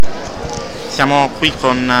Siamo qui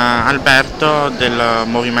con Alberto del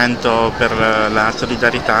movimento per la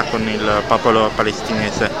solidarietà con il popolo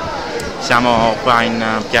palestinese. Siamo qua in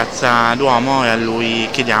piazza Duomo e a lui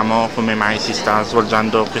chiediamo come mai si sta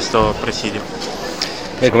svolgendo questo presidio.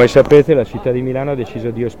 Come sapete, la città di Milano ha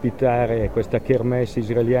deciso di ospitare questa kermesse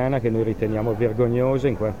israeliana che noi riteniamo vergognosa,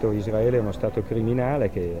 in quanto Israele è uno stato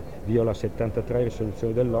criminale che viola 73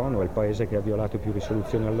 risoluzioni dell'ONU, è il paese che ha violato più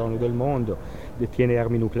risoluzioni all'ONU del mondo, detiene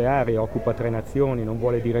armi nucleari, occupa 3 nazioni, non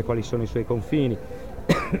vuole dire quali sono i suoi confini.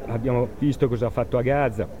 Abbiamo visto cosa ha fatto a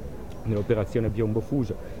Gaza nell'operazione Piombo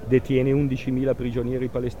Fuso, detiene 11.000 prigionieri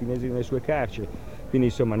palestinesi nelle sue carceri, quindi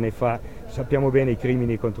insomma sappiamo bene i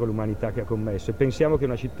crimini contro l'umanità che ha commesso e pensiamo che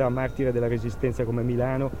una città martire della resistenza come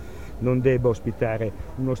Milano non debba ospitare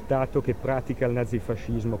uno Stato che pratica il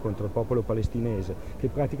nazifascismo contro il popolo palestinese, che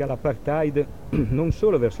pratica l'apartheid non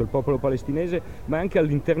solo verso il popolo palestinese ma anche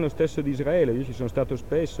all'interno stesso di Israele. Io ci sono stato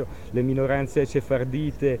spesso, le minoranze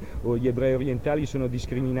sefardite o gli ebrei orientali sono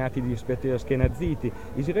discriminati rispetto agli ashkenaziti.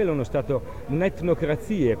 Israele è uno Stato,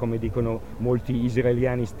 un'etnocrazia, come dicono molti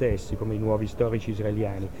israeliani stessi, come i nuovi storici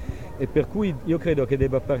israeliani, e per cui io credo che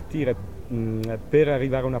debba partire per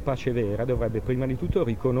arrivare a una pace vera, dovrebbe prima di tutto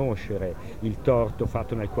riconoscere il torto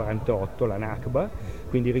fatto nel 48, la Nakba,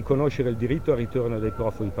 quindi riconoscere il diritto al ritorno dei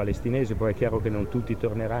profughi palestinesi. Poi è chiaro che non tutti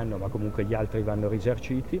torneranno, ma comunque gli altri vanno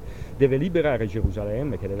risarciti, deve liberare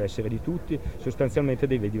Gerusalemme, che deve essere di tutti, sostanzialmente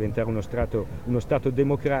deve diventare uno Stato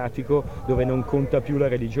democratico dove non conta più la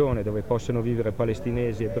religione, dove possono vivere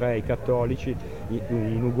palestinesi, ebrei, cattolici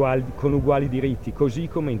con uguali diritti, così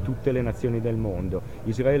come in tutte le nazioni del mondo.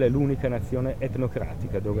 Israele è l'unica nazione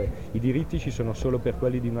etnocratica dove i diritti ci sono solo per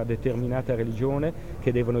quelli di una determinata religione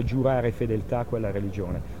che devono giurare fedeltà a quella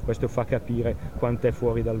religione. Questo fa capire quanto è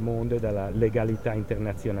fuori dal mondo e dalla legalità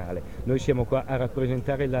internazionale. Noi siamo qua a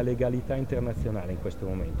rappresentare la legalità internazionale in questo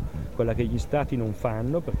momento, quella che gli stati non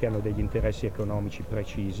fanno perché hanno degli interessi economici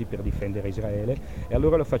precisi per difendere Israele, e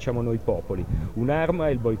allora lo facciamo noi popoli. Un'arma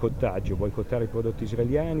è il boicottaggio, boicottare i prodotti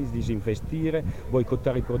israeliani, disinvestire,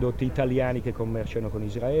 boicottare i prodotti italiani che commerciano con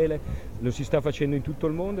Israele. Lo si sta facendo in tutto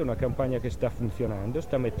il mondo, è una campagna che sta funzionando,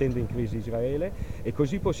 sta mettendo in crisi Israele, e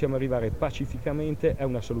così possiamo arrivare pacificamente a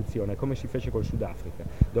una soluzione, come si fece col Sudafrica.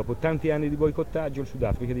 Dopo tanti anni di boicottaggio il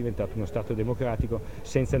Sudafrica è diventato uno Stato democratico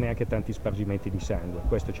senza neanche tanti spargimenti di sangue.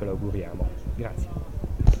 Questo ce lo auguriamo. Grazie.